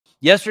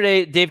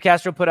Yesterday, Dave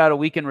Castro put out a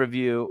weekend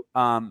review.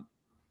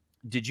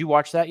 Did you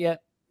watch that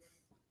yet?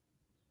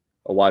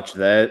 I watched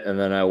that, and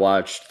then I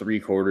watched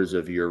 3/4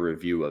 of your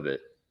review of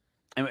it.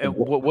 And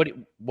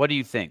what do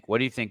you think? What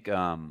do you think?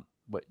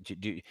 What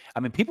do I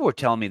mean? People were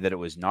telling me that it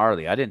was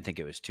gnarly. I didn't think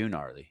it was too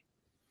gnarly.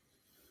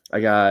 I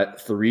got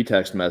 3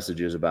 text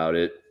messages about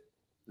it,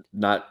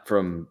 not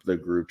from the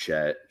group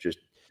chat.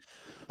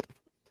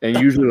 And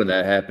usually when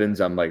that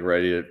happens, I'm like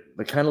ready to,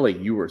 like, kind of like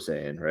you were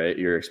saying, right?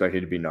 You're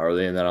expecting to be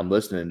gnarly, and then I'm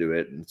listening to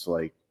it, and it's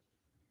like,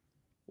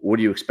 what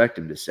do you expect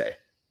him to say?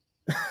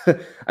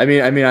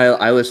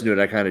 I listened to it.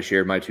 I kind of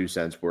shared my 2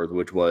 cents worth,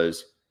 which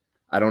was,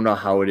 I don't know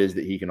how it is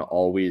that he can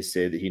always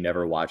say that he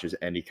never watches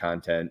any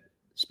content,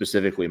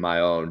 specifically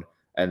my own,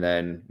 and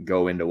then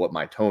go into what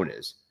my tone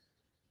is.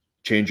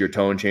 Change your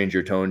tone, change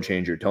your tone,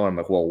 change your tone. I'm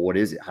like, well, what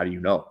is it? How do you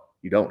know?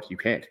 You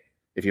can't,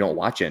 if you don't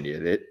watch any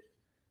of it.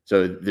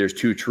 So there's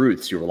 2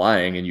 truths. You're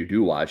lying and you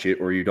do watch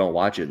it, or you don't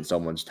watch it and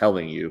someone's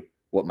telling you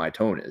what my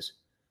tone is.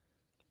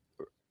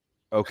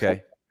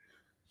 Okay.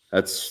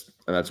 That's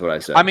what I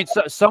said. I mean,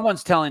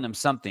 someone's telling him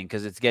something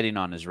because it's getting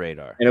on his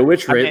radar. And at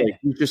which rate, like,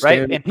 you just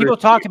right? And people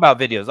talk about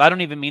videos. I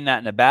don't even mean that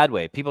in a bad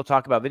way. People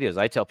talk about videos.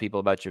 I tell people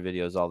about your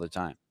videos all the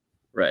time.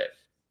 Right.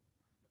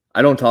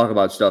 I don't talk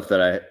about stuff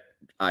that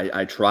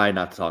I try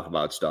not to talk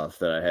about stuff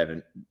that I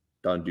haven't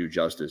done due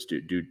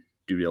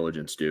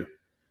diligence to.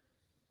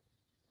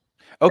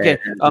 Okay.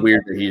 It's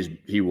weird that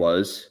he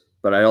was,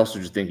 but I also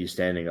just think he's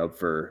standing up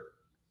for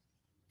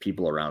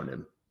people around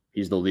him.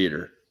 He's the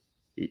leader.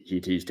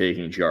 He's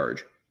taking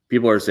charge.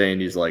 People are saying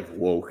he's like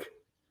woke,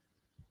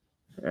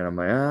 and I'm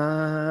like,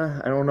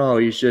 I don't know.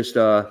 He's just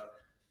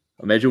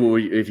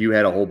imagine if you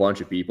had a whole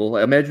bunch of people.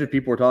 Imagine if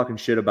people were talking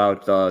shit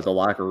about the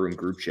locker room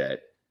group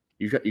chat.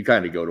 You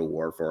kind of go to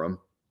war for them.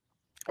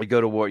 We go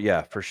to war,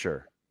 yeah, for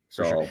sure.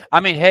 So sure. I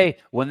mean, hey,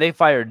 when they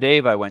fired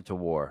Dave, I went to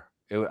war.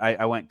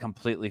 I went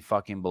completely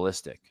fucking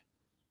ballistic.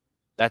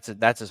 That's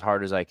as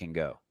hard as I can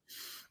go.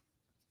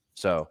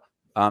 So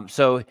I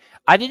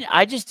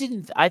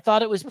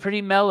thought it was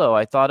pretty mellow.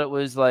 I thought it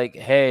was like,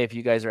 hey, if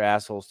you guys are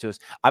assholes to us.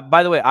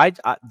 By the way, I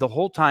the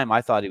whole time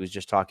I thought he was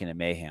just talking to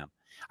Mayhem.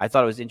 I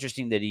thought it was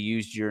interesting that he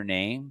used your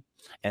name,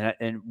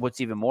 and what's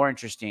even more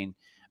interesting,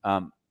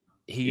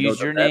 he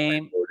used your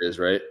name. Quote is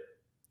right.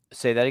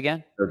 Say that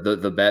again.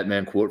 The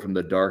Batman quote from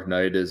The Dark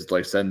Knight is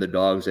like, "Send the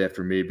dogs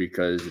after me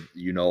because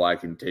you know I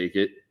can take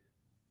it."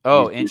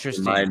 Oh, He's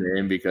interesting. My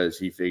name because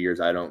he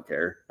figures I don't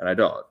care, and I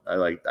don't.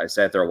 I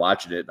sat there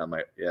watching it, and I'm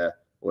like, yeah,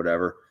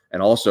 whatever.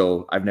 And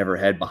also, I've never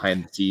had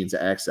behind the scenes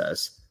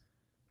access.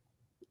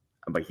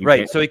 I'm like,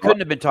 right. So he couldn't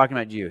have been talking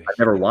about you. I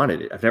never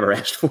wanted it. I've never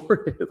asked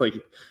for it. Like,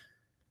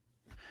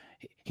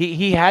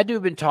 he had to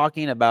have been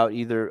talking about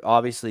either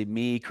obviously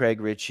me, Craig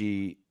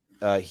Ritchie,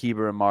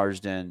 Heber and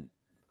Marsden,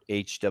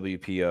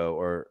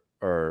 HWPO,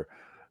 or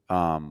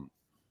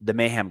the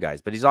Mayhem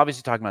guys. But he's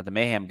obviously talking about the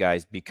Mayhem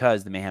guys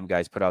because the Mayhem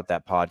guys put out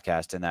that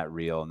podcast and that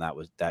reel, and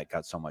that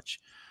got so much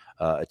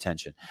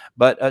attention.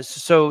 But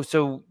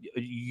so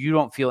you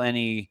don't feel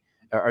any,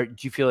 or do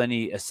you feel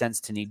any sense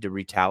to need to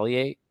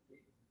retaliate?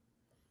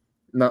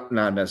 Not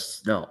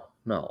necessarily.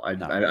 No.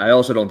 I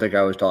also don't think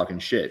I was talking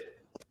shit.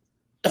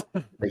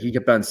 Like, he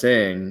kept on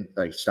saying,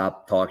 like,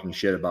 stop talking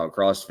shit about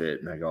CrossFit,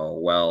 and I go,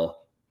 well,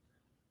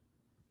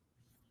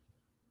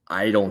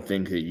 I don't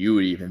think that you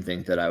would even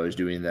think that I was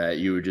doing that.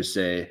 You would just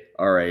say,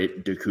 all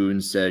right,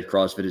 DeCoon said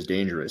CrossFit is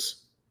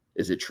dangerous.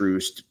 Is it true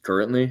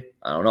currently?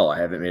 I don't know. I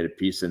haven't made a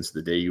piece since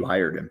the day you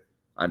hired him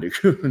on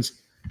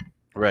DeCoon's.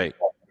 Right.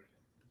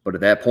 But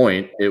at that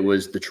point, it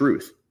was the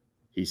truth.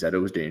 He said it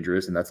was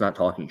dangerous, and that's not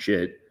talking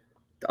shit.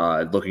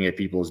 Looking at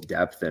people's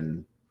depth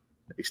and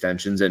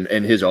extensions and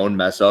his own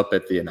mess up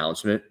at the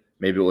announcement.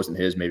 Maybe it wasn't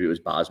his, maybe it was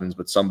Bosman's,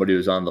 but somebody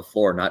was on the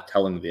floor not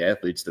telling the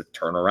athletes to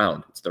turn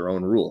around. It's their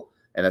own rule.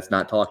 And that's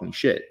not talking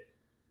shit.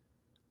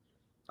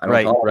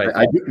 I don't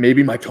right.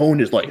 Maybe my tone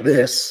is like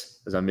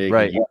this as I'm making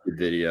YouTube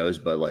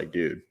videos, but like,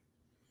 dude.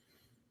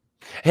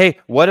 Hey,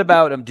 what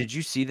about did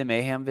you see the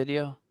Mayhem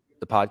video,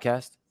 the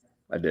podcast?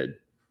 I did.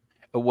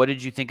 What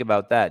did you think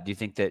about that? Do you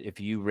think that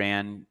if you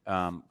ran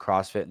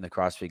CrossFit and the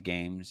CrossFit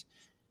Games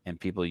and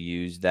people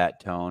used that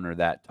tone or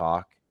that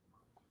talk?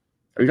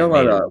 Are you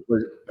talking about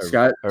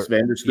Scott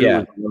Vandersteel?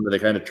 Yeah. When they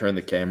kind of turn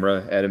the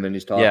camera at him and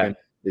he's talking? Yeah.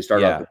 They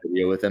start off the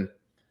video with him.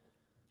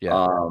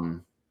 Yeah.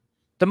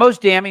 The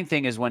most damning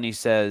thing is when he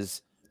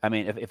says, I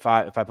mean, if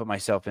I put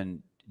myself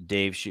in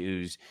Dave's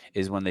shoes,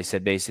 is when they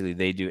said basically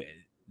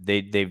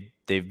they've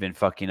been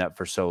fucking up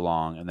for so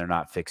long and they're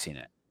not fixing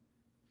it.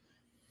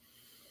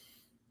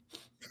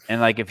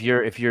 And like, if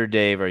you're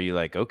Dave, are you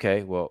like,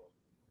 okay, well,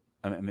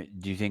 I mean,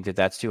 do you think that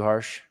that's too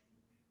harsh?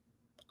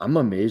 I'm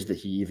amazed that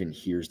he even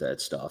hears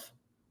that stuff.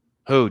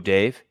 Who,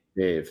 Dave?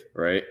 Dave,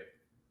 right?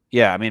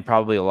 Yeah, I mean,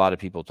 probably a lot of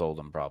people told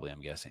him. Probably,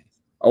 I'm guessing.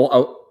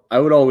 Oh, I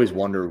would always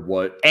wonder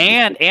what.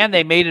 And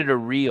they made it a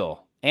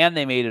reel. And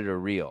they made it a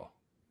reel.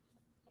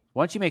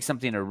 Once you make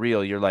something a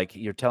reel,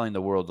 you're telling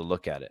the world to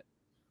look at it.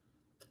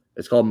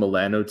 It's called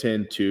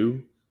Melanotin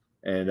 2,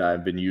 and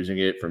I've been using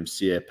it from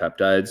CA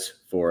Peptides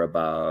for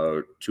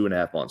about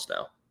 2.5 months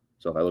now.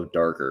 So if I look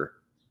darker,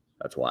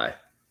 That's why.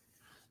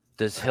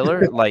 Does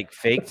Hiller like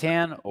fake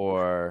tan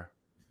or?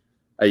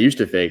 I used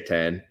to fake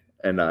tan,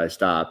 and I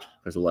stopped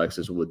because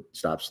Alexis would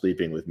stop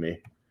sleeping with me.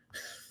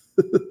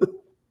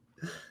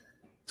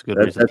 It's good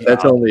reason.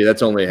 That's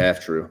only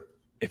half true.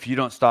 If you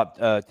don't stop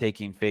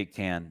taking fake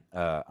tan,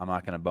 I'm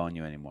not going to bone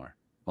you anymore.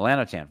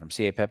 Melanotan from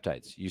CA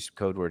Peptides. Use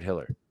code word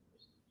Hiller.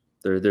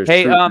 There's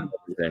hey,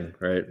 everything,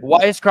 right?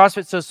 Why is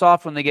CrossFit so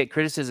soft when they get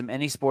criticism?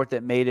 Any sport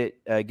that made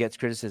it gets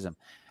criticism.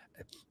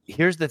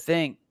 Here's the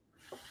thing.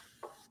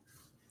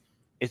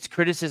 It's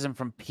criticism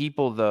from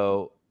people,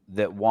 though,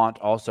 that want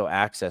also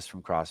access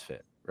from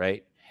CrossFit,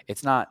 right?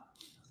 It's not.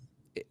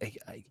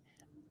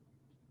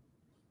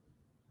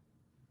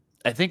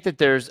 I think that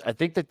there's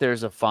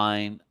a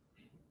fine.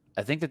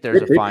 I think that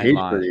there's a fine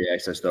line for the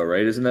access, though,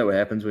 right? Isn't that what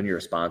happens when you're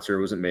a sponsor?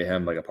 Wasn't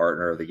Mayhem like a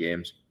partner of the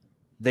games?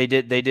 They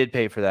did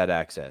pay for that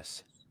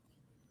access,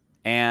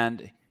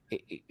 and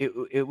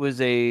it was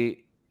a.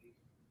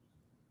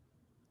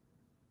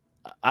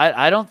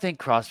 I don't think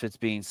CrossFit's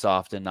being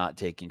soft and not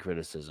taking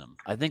criticism.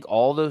 I think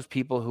all those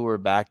people who were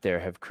back there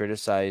have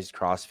criticized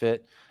CrossFit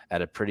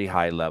at a pretty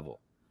high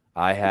level.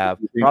 I have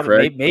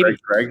probably maybe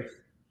Craig.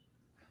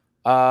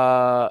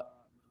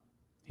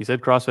 He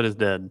said CrossFit is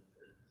dead.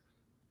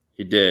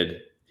 He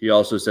did. He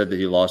also said that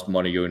he lost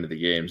money going to the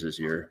games this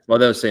year. Well,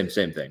 that was same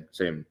thing.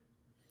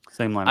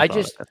 Same line.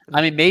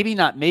 I mean, maybe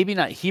not.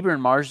 Heber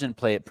and Marsden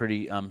play it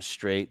pretty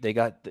straight. They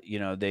got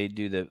they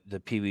do the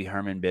Pee Wee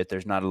Herman bit.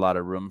 There's not a lot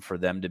of room for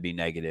them to be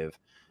negative,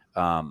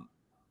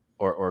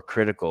 or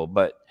critical.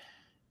 But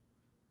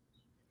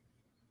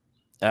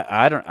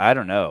I don't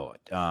know.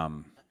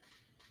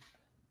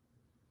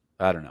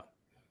 I don't know.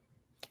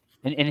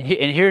 And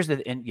here's I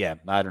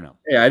don't know.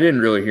 Yeah, I didn't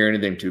really hear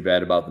anything too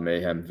bad about the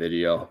Mayhem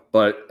video,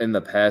 but in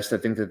the past, I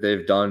think that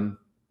they've done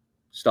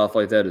stuff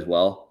like that as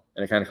well,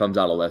 and it kind of comes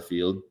out of left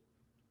field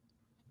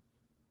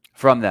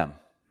from them,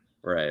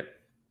 right?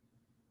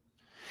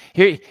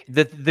 Here,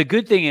 the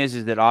good thing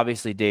is that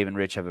obviously Dave and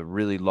Rich have a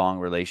really long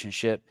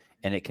relationship,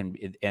 and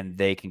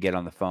they can get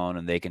on the phone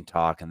and they can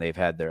talk, and they've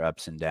had their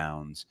ups and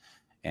downs,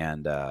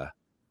 and I'd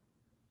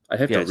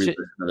have to re-listen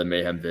to the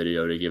Mayhem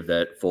video to give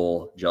that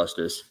full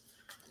justice.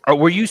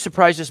 Were you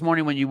surprised this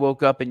morning when you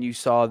woke up and you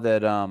saw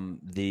that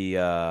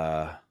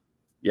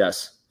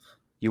Yes,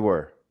 you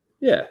were.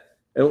 Yeah,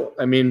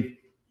 I mean,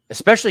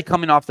 especially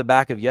coming off the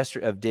back of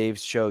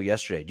Dave's show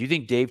yesterday. Do you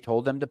think Dave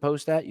told them to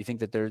post that? You think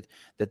that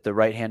the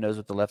right hand knows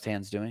what the left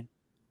hand's doing?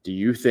 Do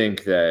you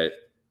think that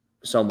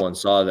someone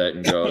saw that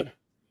and go,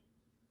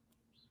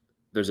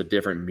 "There's a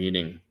different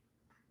meaning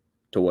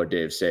to what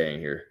Dave's saying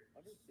here"?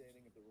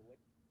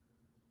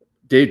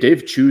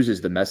 Dave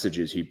chooses the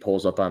messages he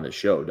pulls up on the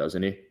show,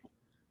 doesn't he?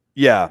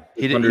 Yeah,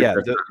 he did. Yeah,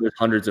 there's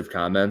hundreds of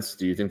comments.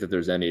 Do you think that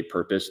there's any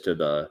purpose to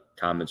the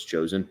comments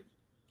chosen?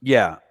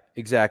 Yeah,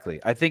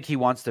 exactly. I think he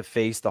wants to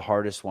face the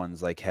hardest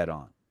ones like head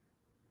on.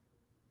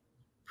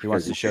 He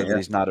wants to show that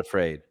he's not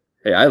afraid.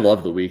 Hey, I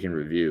love the week in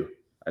review.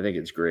 I think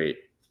it's great.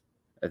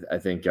 I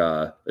think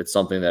it's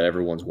something that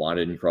everyone's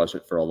wanted in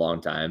CrossFit for a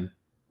long time.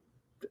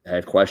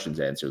 Have questions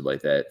answered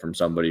like that from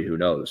somebody who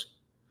knows.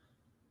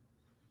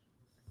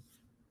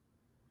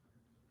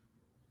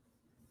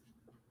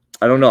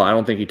 I don't know. I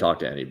don't think he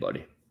talked to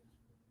anybody.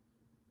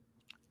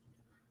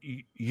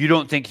 You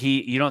don't think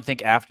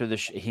after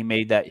he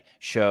made that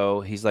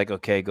show, he's like,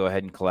 okay, go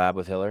ahead and collab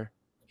with Hiller?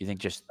 You think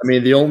just? I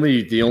mean, the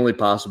only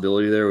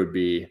possibility there would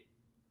be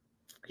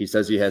he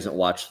says he hasn't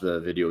watched the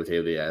video with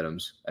Haley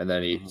Adams, and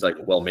then he's like,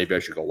 well, maybe I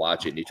should go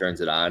watch it. And he turns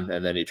it on,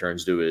 and then he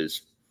turns to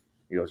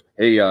he goes,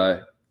 hey,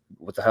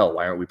 what the hell?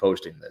 Why aren't we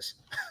posting this?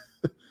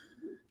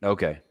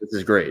 Okay, this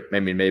is great. I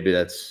mean, maybe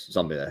that's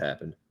something that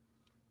happened.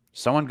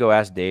 Someone go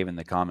ask Dave in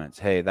the comments.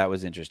 Hey, that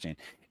was interesting.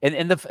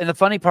 And the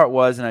funny part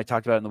was, and I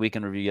talked about it in the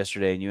weekend review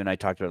yesterday, and you and I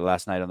talked about it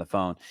last night on the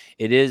phone.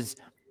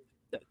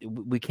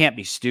 We can't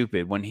be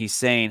stupid when he's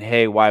saying,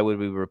 hey, why would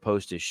we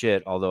repost his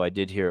shit? Although I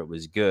did hear it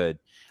was good.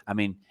 I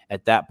mean,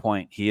 at that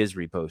point, he is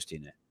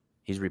reposting it.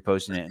 He's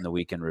reposting it in the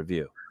weekend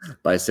review.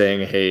 By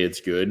saying, hey, it's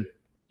good?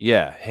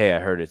 Yeah. Hey, I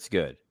heard it's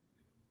good.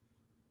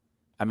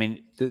 I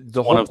mean,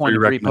 the whole point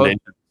of repost.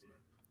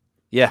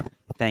 Yeah.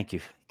 Thank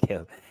you,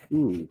 Caleb.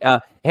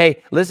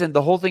 Hey, listen,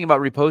 the whole thing about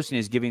reposting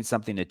is giving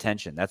something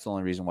attention. That's the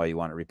only reason why you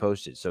want to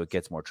repost it, so it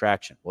gets more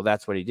traction. Well,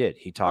 that's what he did.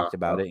 He talked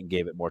about it and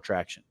gave it more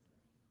traction.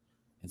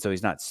 And so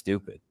he's not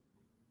stupid.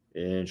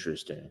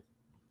 Interesting.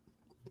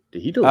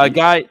 Did he delete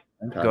go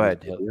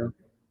ahead.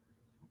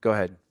 Go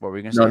ahead. What were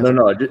you going to say?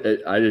 No.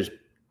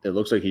 It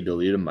looks like he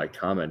deleted my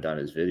comment on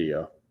his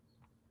video.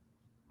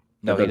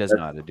 No, he doesn't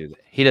know how to do that.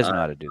 He doesn't know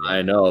how to do that.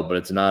 I know, but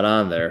it's not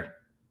on there.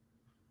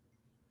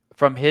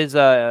 From his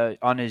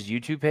on his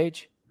YouTube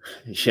page?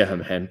 Yeah,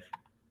 man.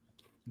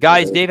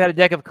 Guys, Dave had a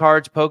deck of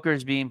cards. Poker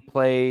is being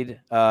played.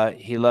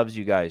 He loves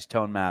you guys.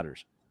 Tone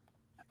matters.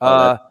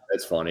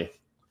 That's funny.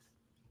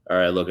 All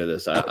right, look at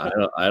this.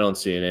 I don't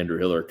see an Andrew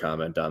Hiller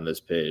comment on this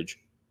page.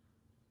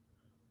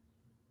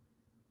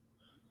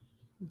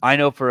 I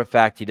know for a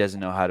fact he doesn't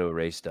know how to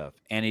erase stuff,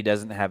 and he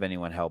doesn't have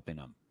anyone helping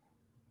him.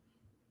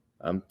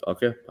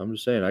 Okay. I'm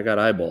just saying, I got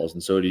eyeballs,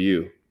 and so do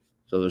you.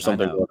 So there's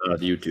something know. going on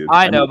with YouTube.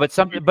 I know, but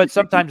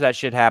sometimes that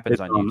shit happens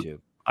It's on on-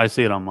 YouTube. I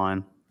see it on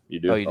mine. You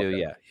do? Oh, you do? Okay.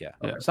 Yeah, yeah.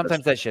 Okay.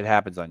 Sometimes that shit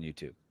happens on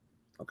YouTube.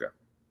 Okay.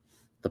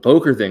 The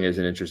poker thing is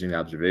an interesting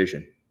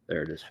observation.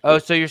 There it is. Oh,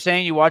 so you're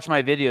saying you watch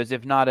my videos?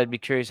 If not, I'd be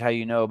curious how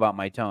you know about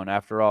my tone.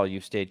 After all,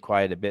 you've stayed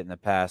quiet a bit in the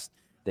past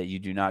that you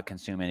do not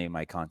consume any of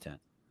my content.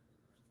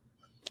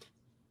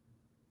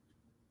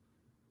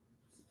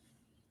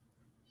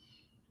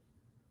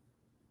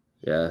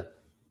 Yeah.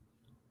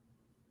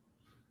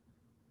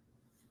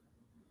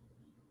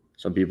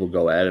 Some people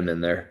go at him in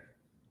there.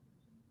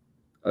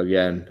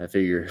 Again, I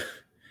figure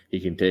he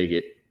can take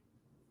it.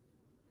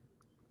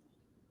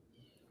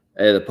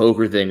 Hey, the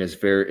poker thing is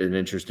an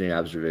interesting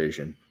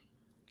observation.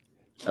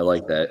 I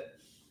like that.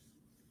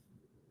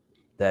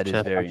 That is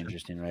Chef very action.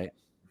 interesting, right?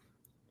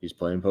 He's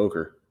playing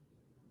poker.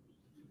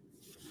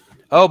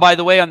 Oh, by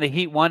the way, on the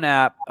Heat 1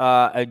 app,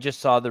 I just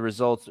saw the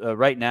results.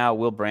 Right now,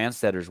 Will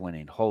Branstedter's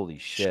winning. Holy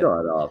shit.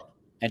 Shut up.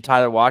 And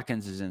Tyler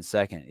Watkins is in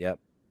second. Yep.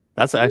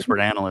 That's an expert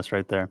analyst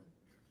right there.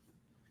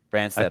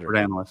 Branstetter. Expert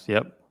analyst.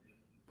 Yep.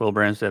 Will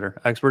Branstetter.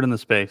 Expert in the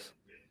space.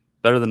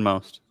 Better than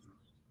most.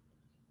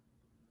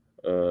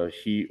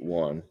 Heat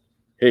 1.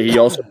 Hey, he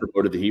also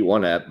promoted the Heat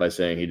 1 app by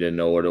saying he didn't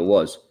know what it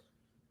was.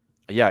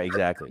 Yeah,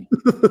 exactly.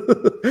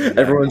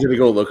 Everyone's going to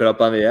go look it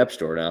up on the App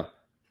Store now.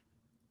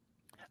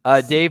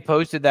 Dave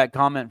posted that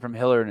comment from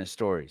Hiller in his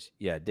stories.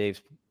 Yeah,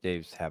 Dave's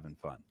having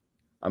fun.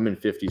 I'm in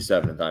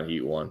 57th on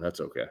Heat 1. That's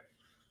okay.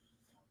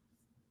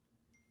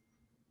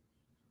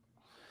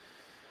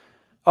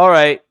 All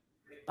right.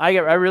 I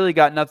really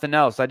got nothing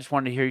else. I just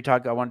wanted to hear you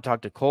talk. I want to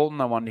talk to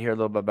Colton. I wanted to hear a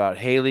little bit about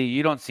Haley.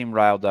 You don't seem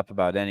riled up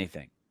about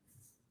anything.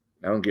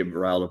 I don't get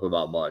riled up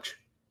about much.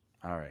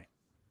 All right.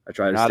 I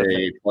try to Not stay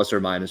offended. plus or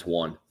minus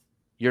 1.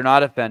 You're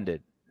not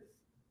offended.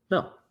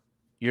 No.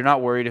 You're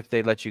not worried if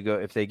they let you go,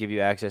 if they give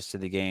you access to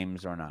the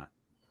games or not.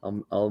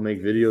 I'll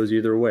make videos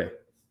either way.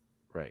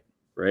 Right.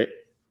 Right?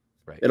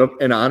 Right.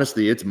 And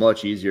honestly, it's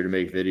much easier to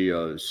make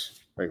videos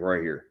like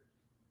right here.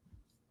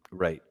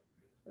 Right.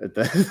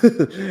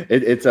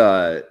 It's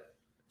got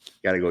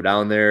to go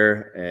down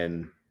there,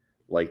 and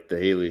like the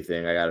Haley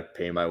thing, I got to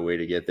pay my way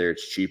to get there.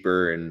 It's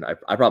cheaper, and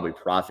I probably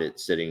profit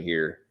sitting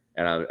here,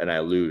 and I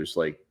lose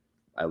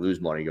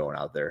money going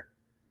out there.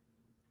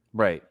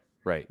 Right.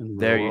 Right. In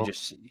the There real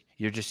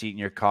you're just eating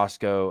your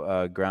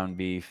Costco ground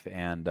beef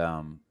and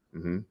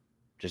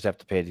just have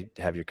to pay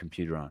to have your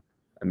computer on.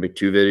 I make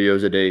 2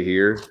 videos a day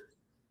here.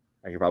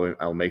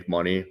 I'll make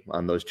money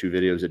on those 2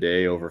 videos a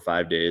day over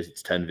 5 days.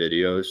 It's 10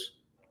 videos.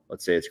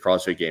 Let's say it's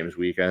CrossFit Games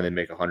weekend. They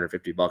make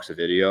 $150 a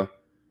video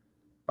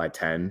by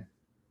 10.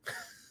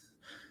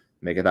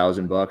 Make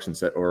 $1,000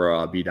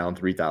 and be down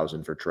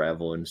 $3,000 for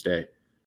travel and stay.